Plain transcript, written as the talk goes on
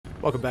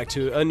Welcome back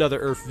to another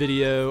URF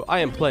video. I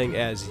am playing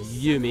as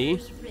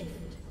Yuumi.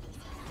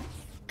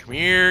 Come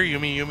here,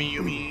 Yuumi, Yuumi,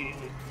 Yuumi.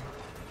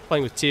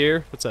 Playing with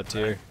Tyr. What's up,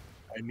 Tyr?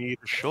 I need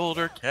a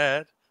shoulder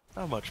cat.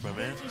 How much, my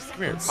man? Come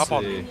here, Let's hop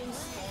on see. me.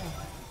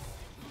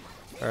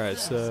 Alright,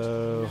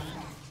 so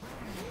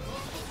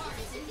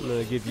I'm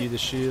gonna give you the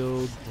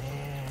shield.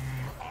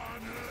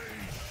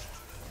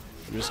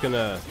 I'm just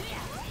gonna,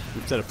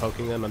 instead of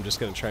poking them, I'm just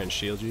gonna try and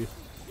shield you.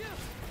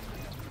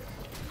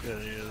 Yeah,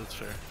 that's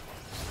fair.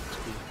 That's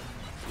cool.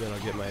 Then I'll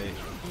get my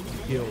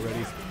heal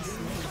ready for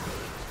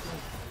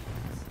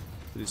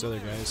these other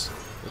guys.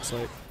 Looks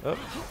like. Oh,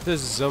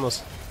 Fizz is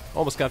almost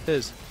got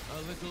Fizz.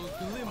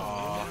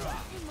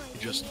 He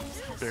just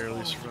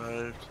barely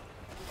survived.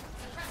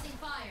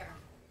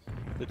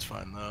 It's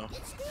fine though.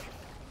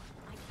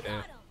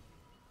 Yeah.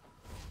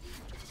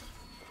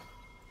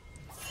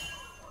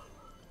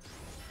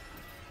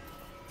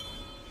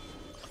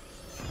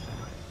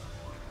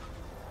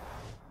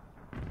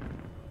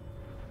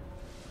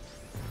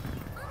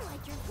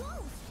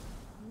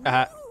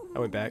 Aha, I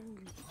went back.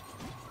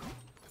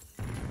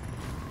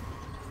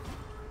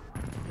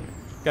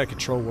 Got a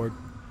control ward.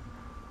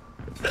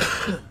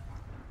 Cool.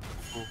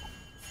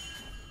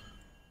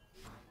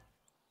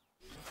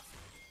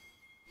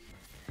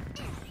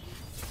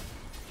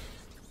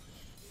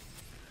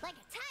 Like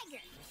a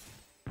tiger.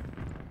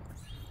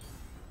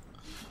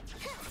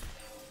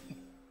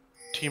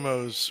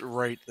 Teemo's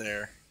right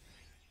there.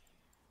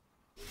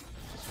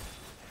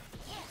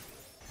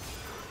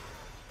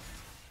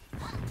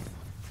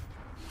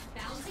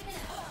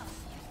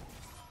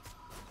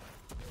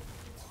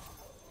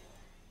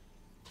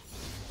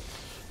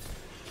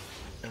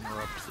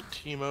 Interrupt the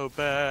Teemo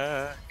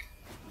back.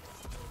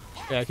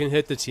 Yeah, I can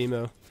hit the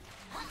Teemo.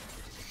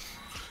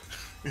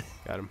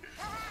 Got him.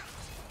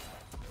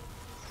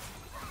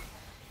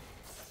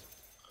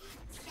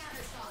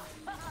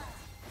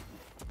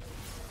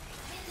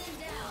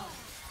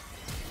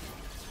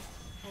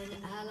 An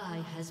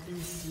ally has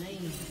been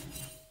slain.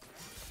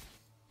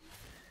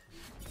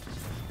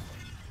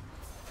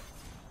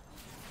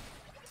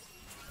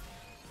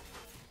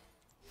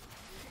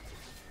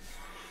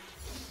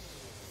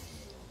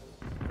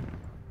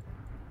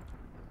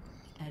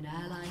 An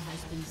ally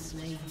has been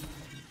slain.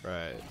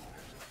 Right.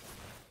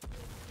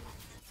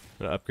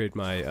 I'm gonna upgrade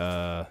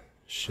my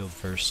shield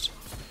first.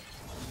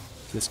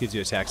 This gives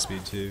you attack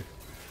speed too.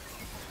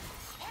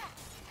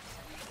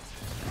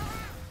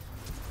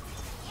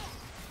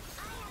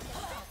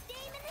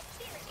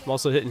 I'm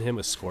also hitting him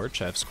with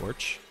Scorch. I have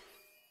Scorch.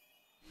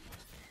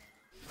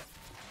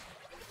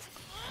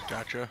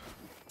 Gotcha.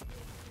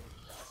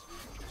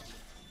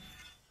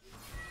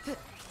 Enemy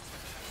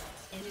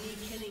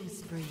killing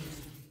spree.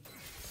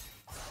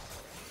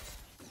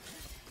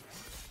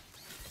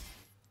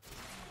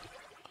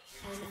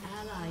 An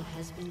ally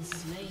has been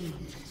slain.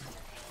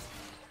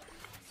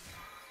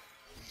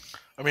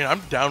 I mean, I'm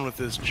down with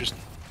this. Just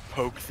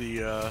poke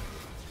the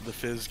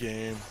Fizz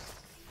game.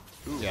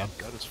 Ooh, Yeah.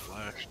 got his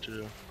flash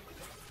too.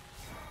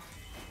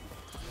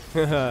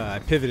 I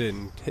pivoted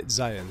and hit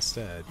Zaya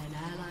instead. An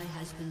ally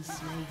has been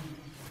slain.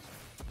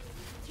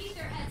 Keep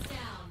their heads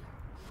down.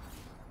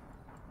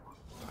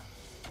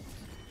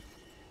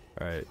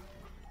 Alright.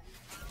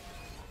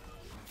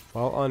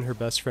 While on her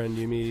best friend,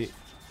 Yuumi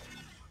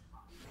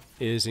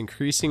is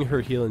increasing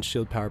her heal and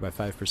shield power by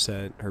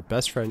 5%. Her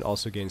best friend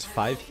also gains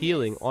 5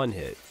 healing on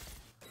hit.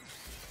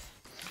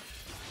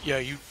 Yeah,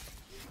 you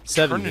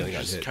 7 turn healing into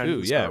on just hit. kind of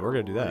Ooh, this yeah, we're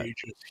gonna do that.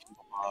 outrageous heal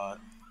bot.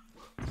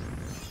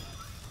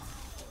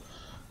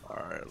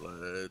 Alright,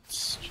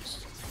 let's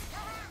just...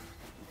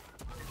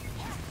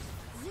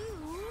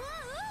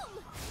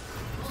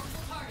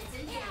 Multiple targets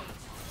engaged.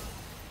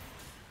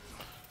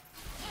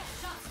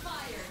 Shots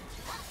fired.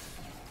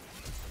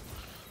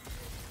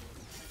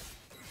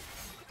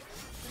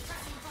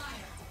 Suppressing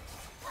fire.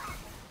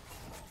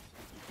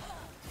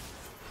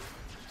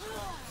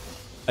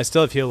 I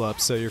still have heal up,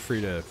 so you're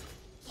free to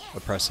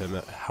oppress him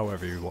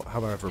however you want,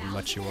 however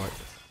much you want.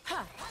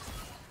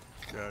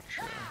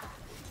 Gotcha.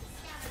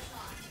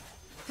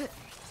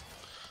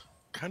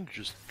 Kind of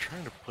just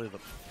trying to play the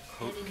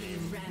poke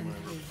game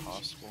whenever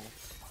possible.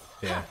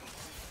 Yeah.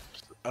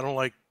 I don't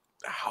like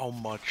how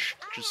much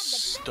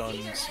just stun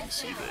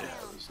CC they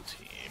have as a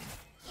team.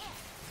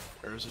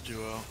 Or as a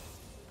duo.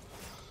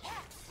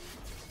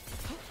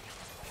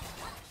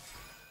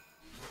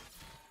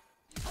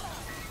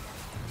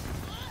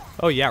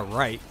 Oh yeah,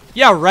 right.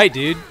 Yeah, right,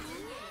 dude.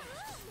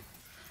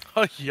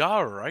 Oh,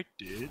 yeah, right,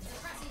 dude.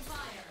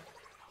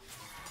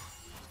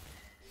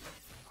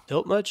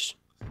 Tilt much?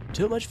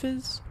 Tilt much,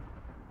 Fizz?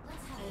 An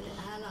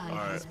ally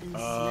has Alright, been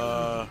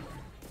slain.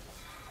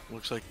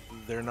 looks like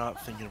they're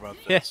not thinking about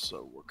this, Yeah.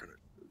 so we're gonna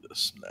do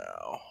this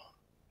now.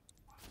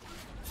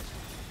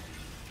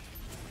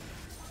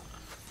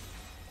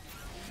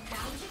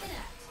 Down to the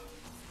net.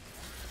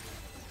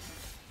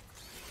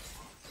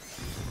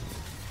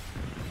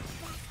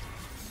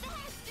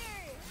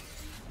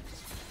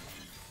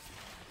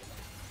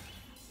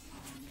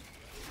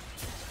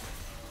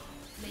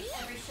 Make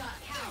every shot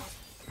count.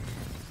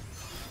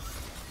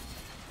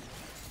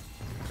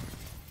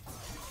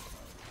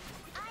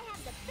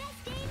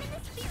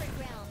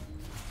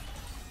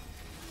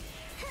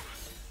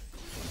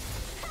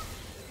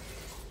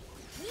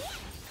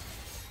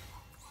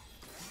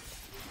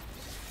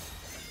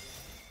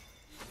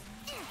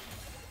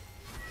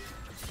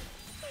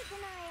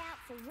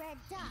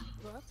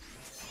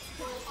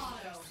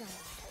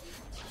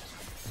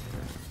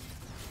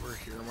 We're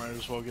here. Might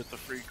as well get the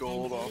free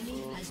gold off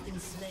Enemy of. has been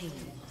slain.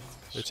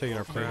 They're taking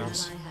our An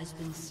planes. ally has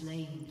been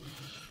slain.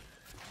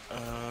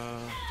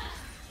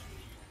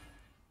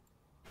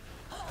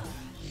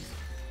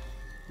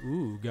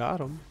 Ooh, got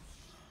him.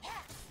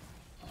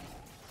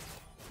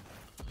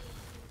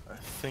 I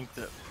think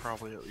that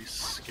probably at least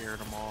scared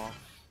him off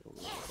a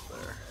little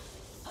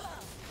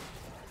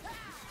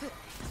there.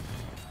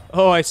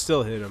 Oh, I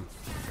still hit him.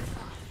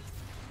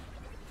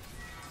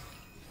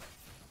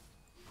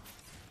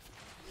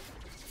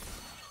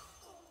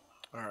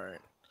 Alright.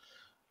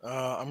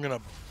 I'm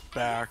gonna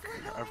back.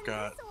 I've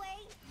got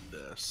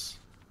this.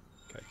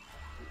 Okay.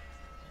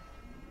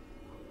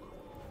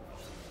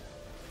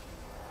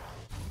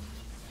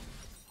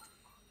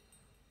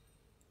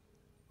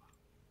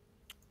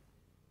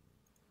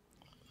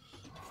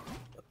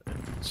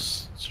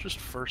 It's just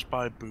first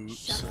buy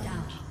boots Shut and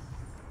down.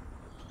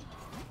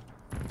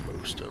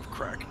 most of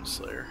Kraken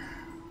Slayer.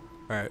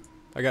 Alright.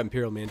 I got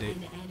Imperial Mandate.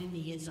 An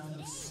enemy is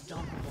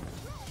unstoppable.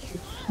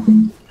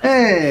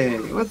 Hey,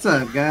 what's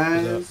up, What's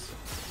guys?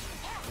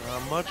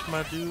 Not much,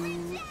 my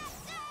dude.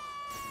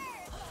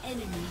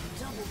 Enemy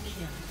double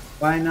kill.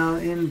 Why no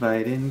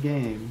invite in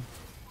game?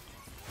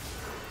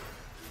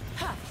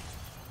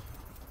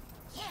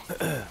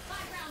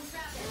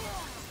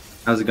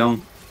 How's it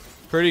going?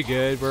 Pretty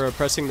good. We're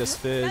oppressing this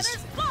Fizz.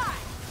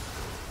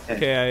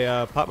 Okay,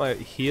 I popped my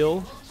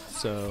heal,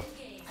 so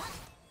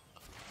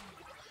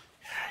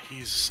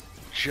He's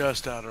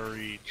just out of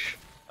reach.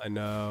 I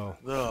know.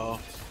 Though,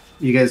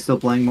 You guys still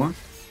playing more?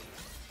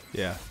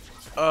 Yeah.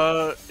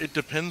 it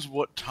depends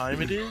what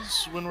time it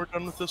is when we're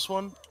done with this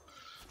one.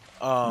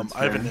 That's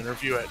I have an fair.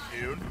 interview at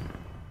noon,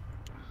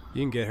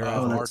 You can get her Oh,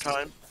 out. our that's-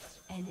 time.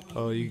 An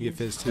Oh, you can get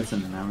Fizz too. That's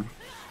in an hour.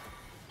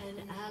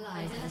 An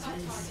ally has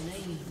been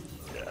slain.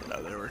 Yeah,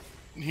 no, they were.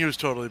 He was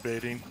totally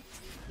baiting.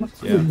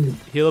 Yeah.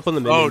 Heal up on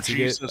the minions. You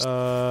Jesus.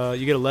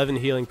 get 11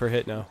 healing per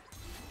hit now.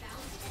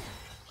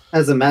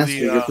 As a master, The,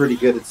 you're pretty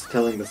good at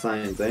telling the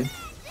signs, eh?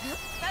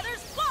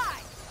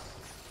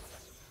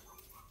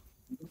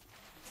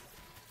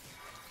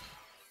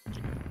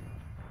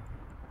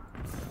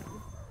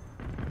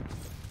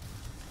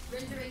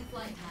 Rendering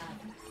flight path.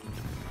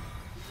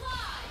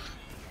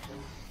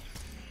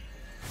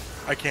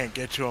 I can't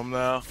get to him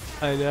though.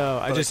 I know.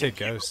 I but just can hit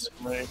keep Ghost.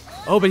 him in lane.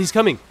 Oh, but he's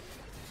coming.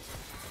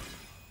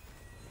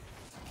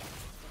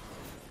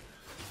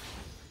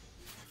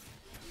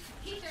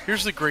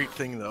 Here's the great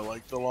thing though,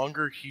 like the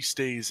longer he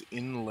stays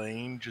in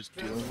lane just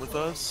dealing with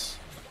us,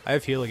 I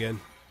have heal again.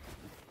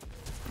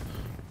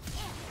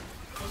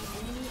 An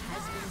enemy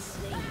has been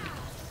slain.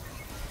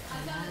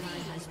 An ally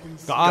has been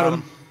slain. Got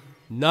him.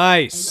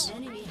 Nice.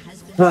 An enemy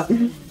has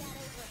been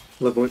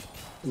slain.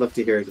 Love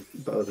to hear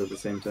it both at the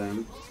same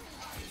time.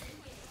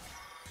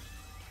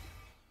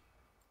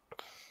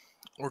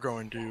 we're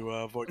going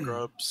to Void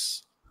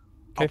Grubs.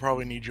 Okay. I'll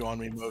probably need you on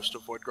me most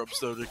of Void Grubs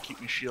though to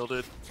keep me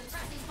shielded.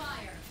 Suppressing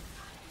fire.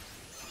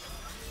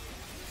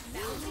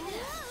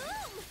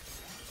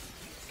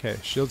 Okay,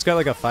 shield's got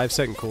like a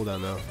 5-second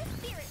cooldown though.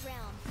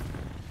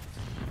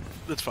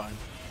 That's fine.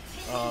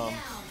 That's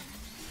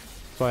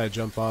why I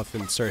jump off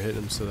and start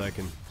hitting him so that I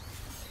can.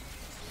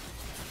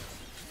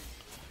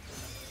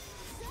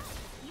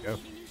 Go.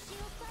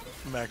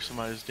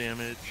 Maximize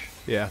damage.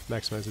 Yeah,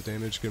 maximize the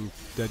damage, get him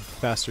dead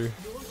faster. Your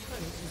turret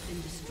has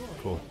been destroyed.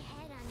 Cool.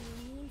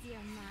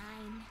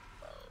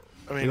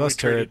 I mean, He lost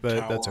we traded turret,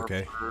 but that's tower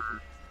okay. for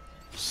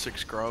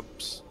 6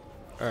 grubs.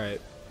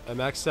 Alright, I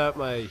maxed out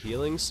my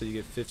healing, so you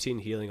get 15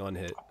 healing on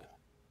hit.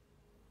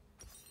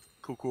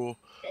 Cool.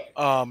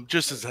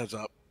 Just as a heads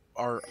up,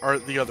 our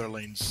the other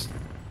lanes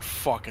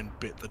fucking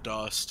bit the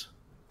dust.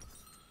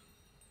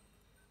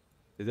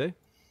 Did they?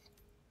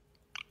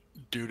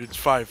 Dude, it's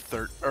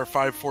 5:13 or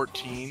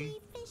 5:14.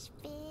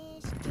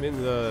 I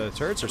mean, the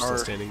turrets are still Our-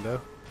 standing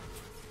though.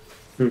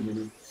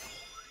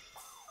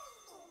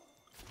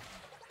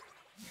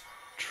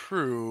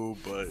 True,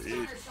 but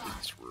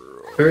it's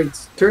real.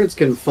 Turrets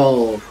can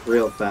fall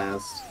real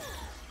fast.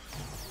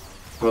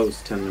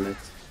 Post 10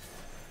 minutes.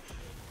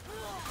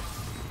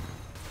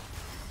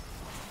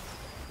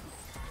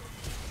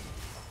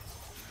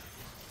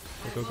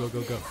 Go.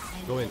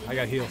 Go in. I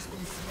got heal.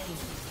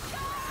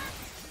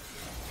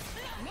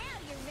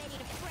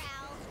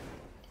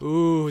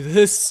 Ooh,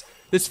 this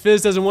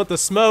Fizz doesn't want the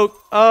smoke.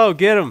 Oh,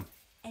 get him.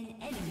 An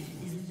enemy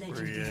is Where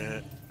he legendary.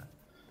 at?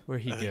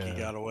 Where'd he I think go? he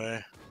got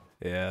away.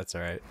 Yeah, that's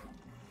alright.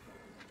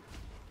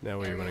 Now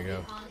where you wanna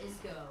go? On is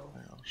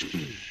go.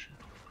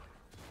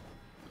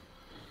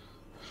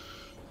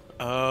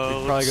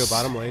 Oh, Probably go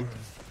bottom lane.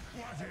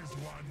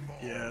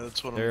 Yeah,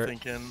 that's what They're- I'm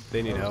thinking.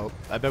 They need help.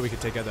 I bet we could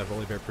take out that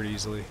Volibear pretty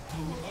easily.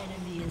 An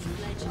enemy is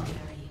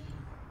legendary.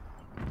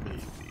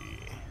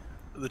 Maybe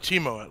the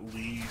Teemo at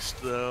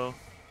least though.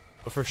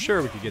 But for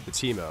sure we could get the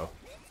Teemo.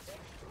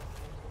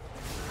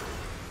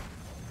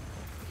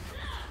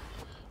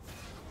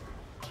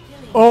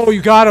 Oh,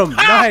 you got him!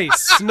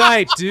 Nice!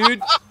 Snipe,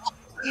 dude!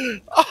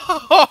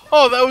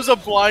 Oh, that was a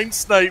blind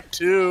snipe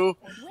too,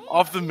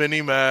 off the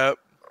mini map.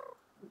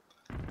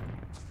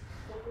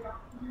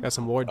 Got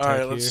some ward All tech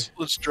right, here.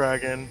 let's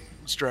drag in.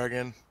 Let's drag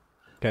in.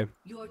 Okay.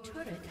 Your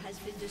turret has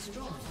been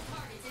destroyed.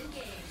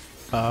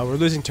 We're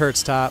losing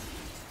turrets top.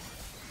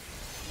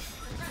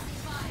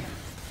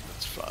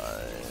 It's fine.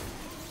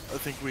 I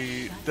think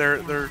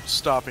they're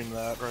stopping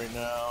that right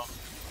now.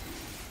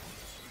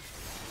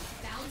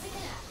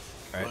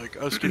 All right.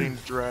 Like us getting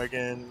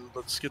dragon.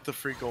 Let's get the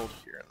free gold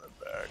here and then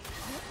back.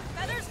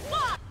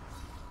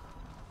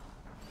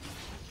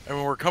 I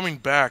mean, we're coming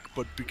back,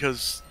 but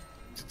because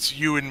it's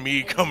you and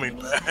me coming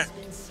Enemy back, has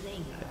been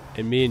slain.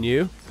 And me and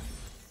you.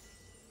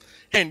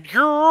 and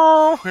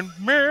you and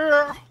me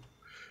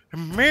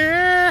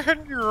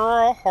and you.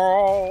 All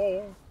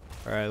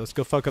right, let's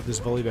go fuck up this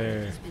Bully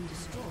Bear. Has been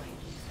destroyed.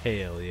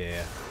 Hell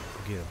yeah.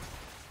 Get him.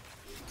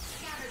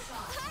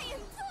 I am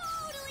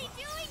totally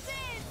doing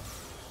this!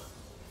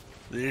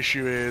 The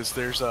issue is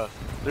there's a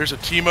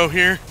Teemo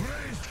here.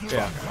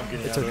 Yeah, I'm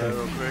getting it's out of that real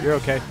okay. quick. You're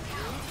okay.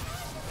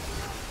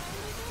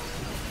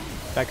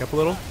 Back up a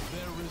little.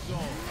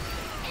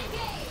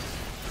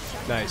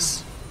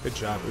 Nice. Good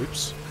job.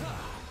 Oops.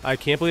 I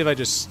can't believe I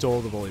just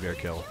stole the Bully Bear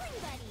kill.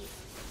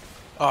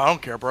 Oh, I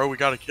don't care, bro. We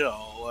got a kill.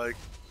 Like,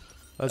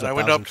 That was and I a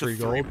went up 1,000 free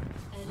to gold. An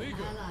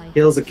ally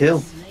Kill's a kill.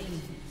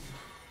 slain.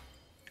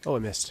 Oh, I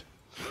missed.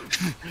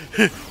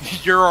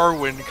 you're our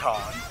win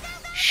con.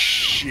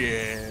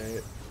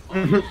 Shit.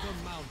 Rampage.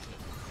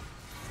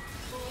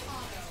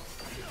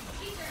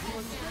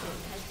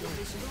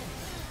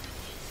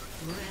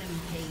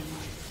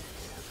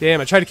 Damn,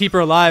 I tried to keep her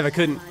alive. I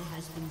couldn't. Ally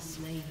has been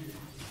slain.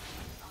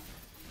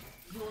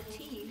 Your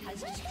team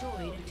has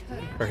destroyed a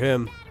turret. Or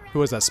him. Who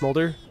was that?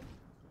 Smolder?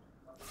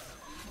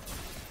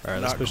 Alright,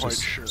 let's Not push quite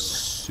this sure.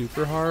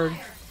 super hard.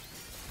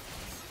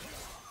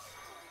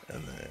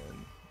 And then,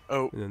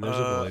 oh, And then there's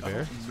a bully I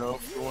bear. don't know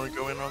if you want to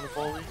go in on the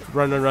bully.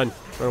 Run, run, run.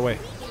 Run away.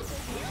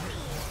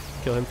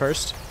 Kill him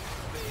first.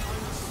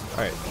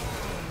 Alright.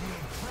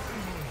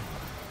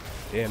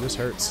 Damn, this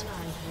hurts. Ally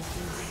has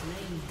been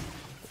slain.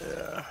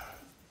 Yeah.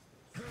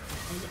 An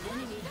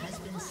enemy has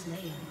been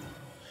slain.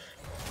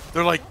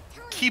 They're like,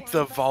 keep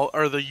the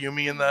the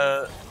Yuumi and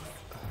the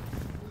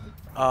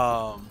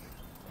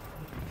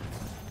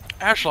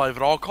Ash Live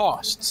at all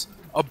costs.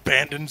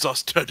 Abandons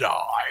us to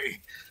die.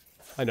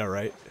 I know,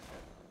 right?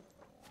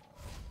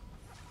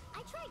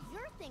 I tried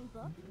your thing,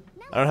 book.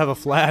 Now I don't have a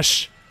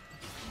flash.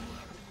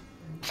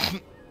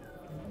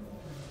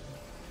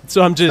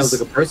 So I'm Sounds just...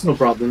 like a personal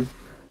problem.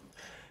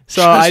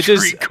 So I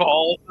just...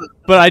 recall.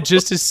 But I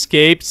just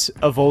escaped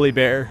a Volley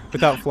Bear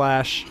without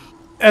flash.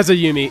 As a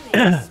Yuumi.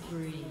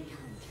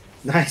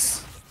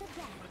 Nice.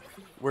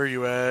 Where are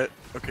you at?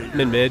 Okay.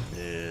 Mid mid.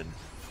 Mid.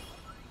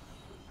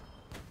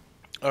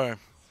 Alright.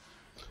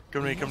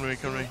 Come to me, come to me,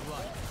 come to me.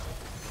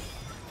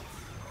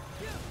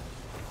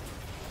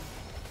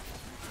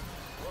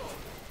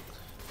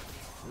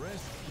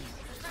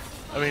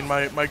 I mean,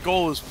 my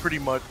goal is pretty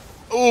much...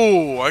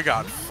 Oh, I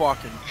got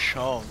fucking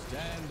chunked.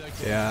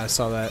 Yeah, I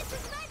saw that.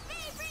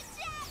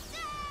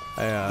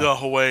 The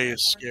Hawaii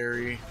is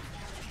scary.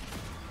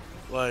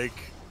 Like,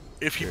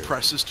 if he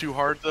presses too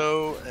hard,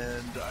 though,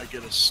 and I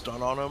get a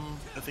stun on him,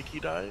 I think he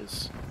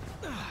dies.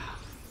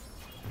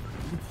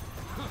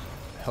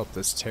 Help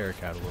this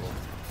Tarek out a little.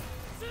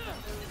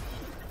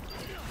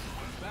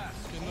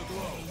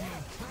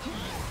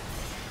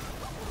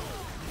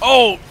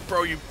 Oh,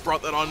 bro, you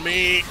brought that on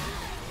me.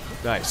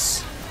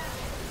 Nice.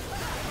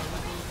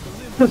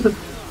 Oh,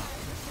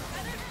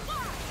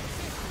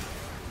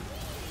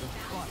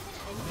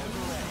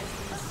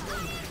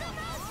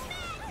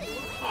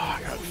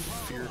 I got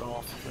feared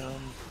off of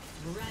him.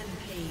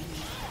 Rampage.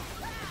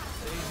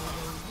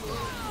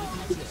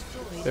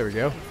 There we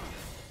go. An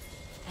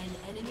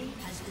enemy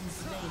has been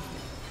slain.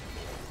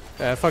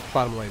 Fuck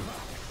bottom lane.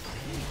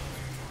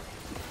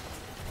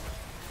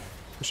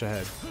 Push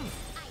ahead.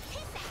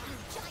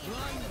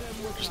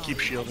 Just keep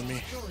shielding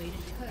me. Destroyed a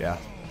turret. Yeah.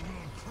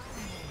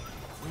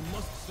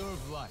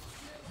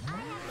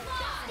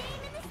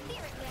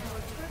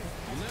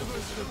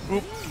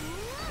 Oop.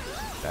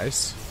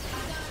 Nice.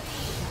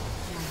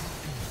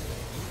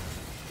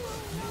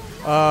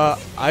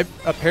 I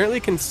apparently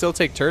can still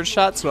take turret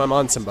shots when I'm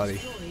on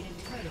somebody.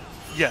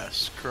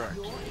 Yes, correct.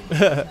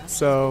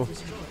 So,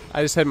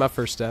 I just had my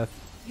first death.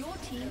 Your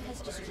team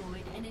has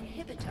destroyed an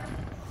inhibitor.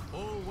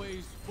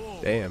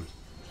 Damn.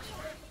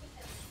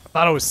 I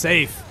thought I was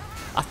safe.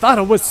 I thought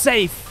I was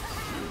safe.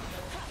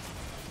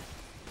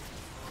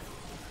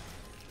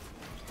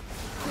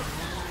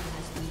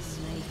 Has been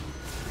slain.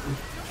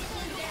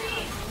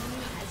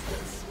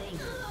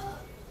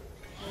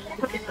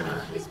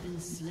 Has been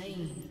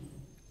slain.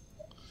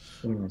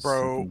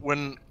 Bro,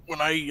 when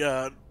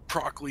I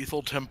proc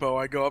lethal tempo,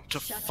 I go up to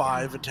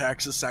 5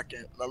 attacks a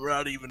second. I'm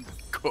not even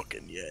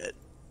cooking yet.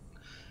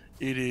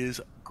 It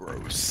is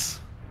gross.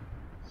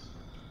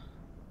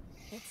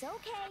 it's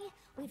okay.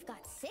 We've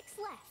got 6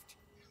 left.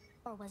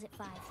 Or was it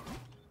 5?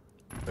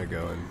 I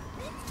go and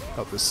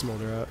help this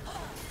smolder out.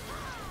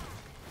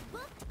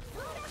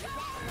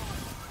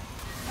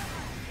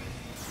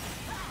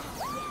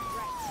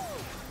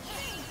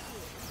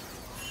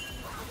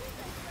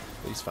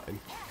 He's fine.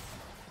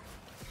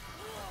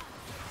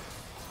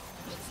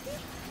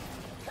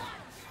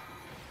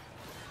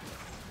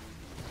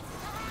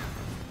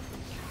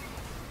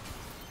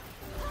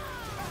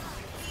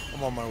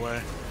 I'm on my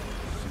way.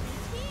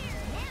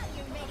 Now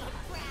you're ready to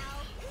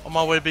prowl. On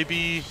my way,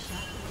 baby.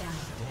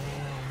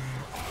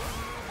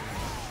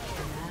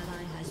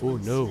 Oh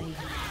no.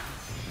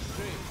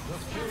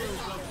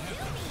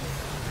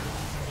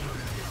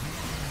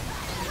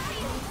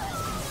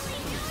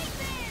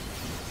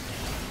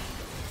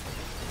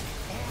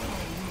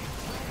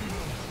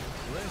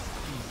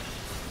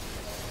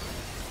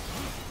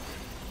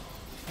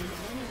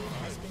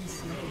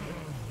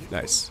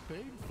 Nice.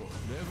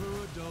 Never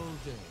a dull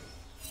day.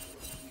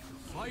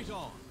 Fight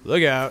on.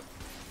 Look out.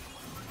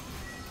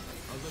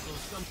 A little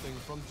something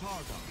from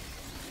Targon.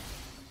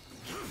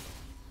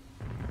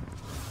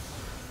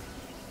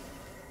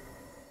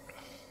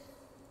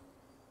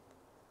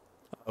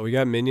 Oh, we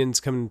got minions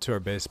coming to our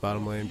base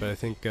bottom lane, but I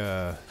think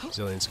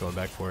Zillion's going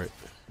back for it.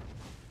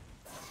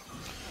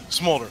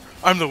 Smolder,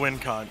 I'm the win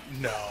con.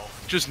 No,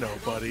 just no,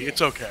 buddy.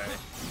 It's okay.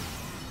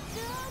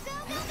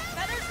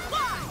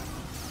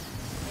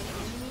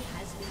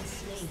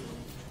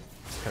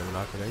 Kind of an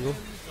awkward angle.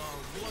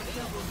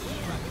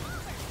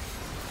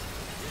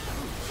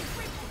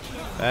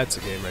 That's a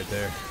game right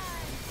there.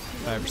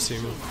 If I ever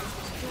seen one.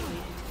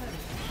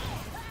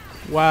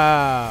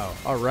 Wow.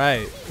 All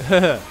right.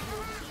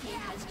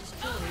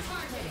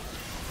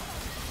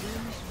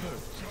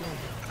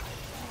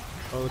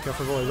 Oh, look out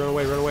for Volley. Run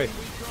away, run away.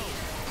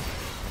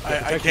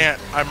 I can't.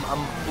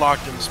 I'm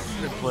locked in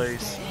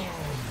place.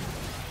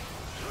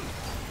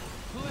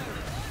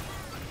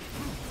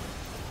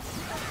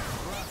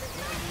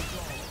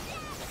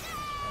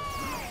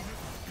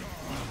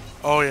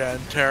 Oh yeah, and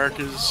Tarek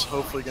is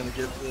hopefully gonna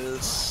get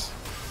this.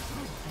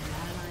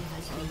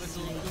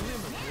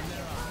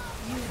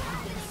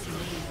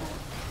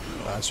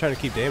 I was trying to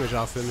keep damage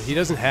off him. He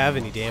doesn't have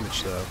any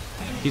damage though.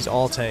 He's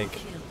all tank.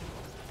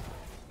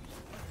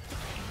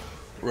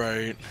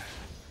 Right.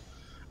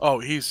 Oh,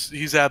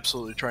 he's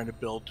absolutely trying to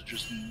build to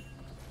just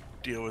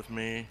deal with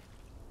me.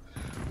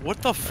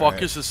 What the fuck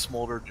Alright. is this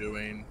Smolder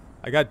doing?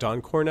 I got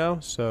Dawn Core now,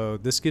 so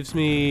this gives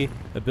me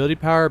ability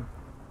power,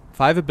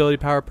 5 ability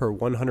power per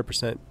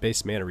 100%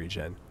 base mana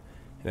regen.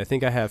 And I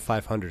think I have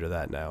 500 of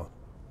that now.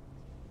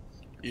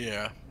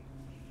 Yeah.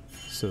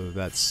 So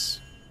that's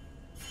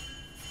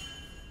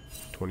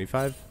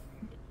 25?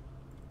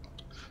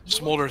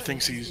 Smolder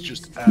thinks he's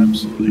just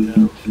absolutely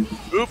him.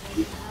 Oop.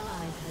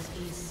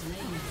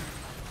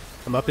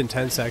 I'm up in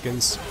 10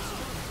 seconds.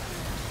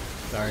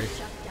 Sorry.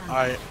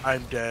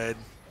 I'm dead.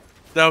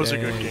 That was a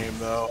good Dang. game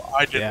though.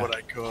 I did Yeah. what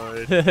I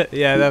could.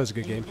 Yeah, that was a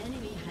good game.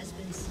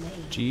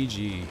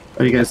 GG.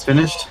 Are you guys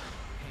finished?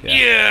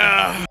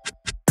 Yeah.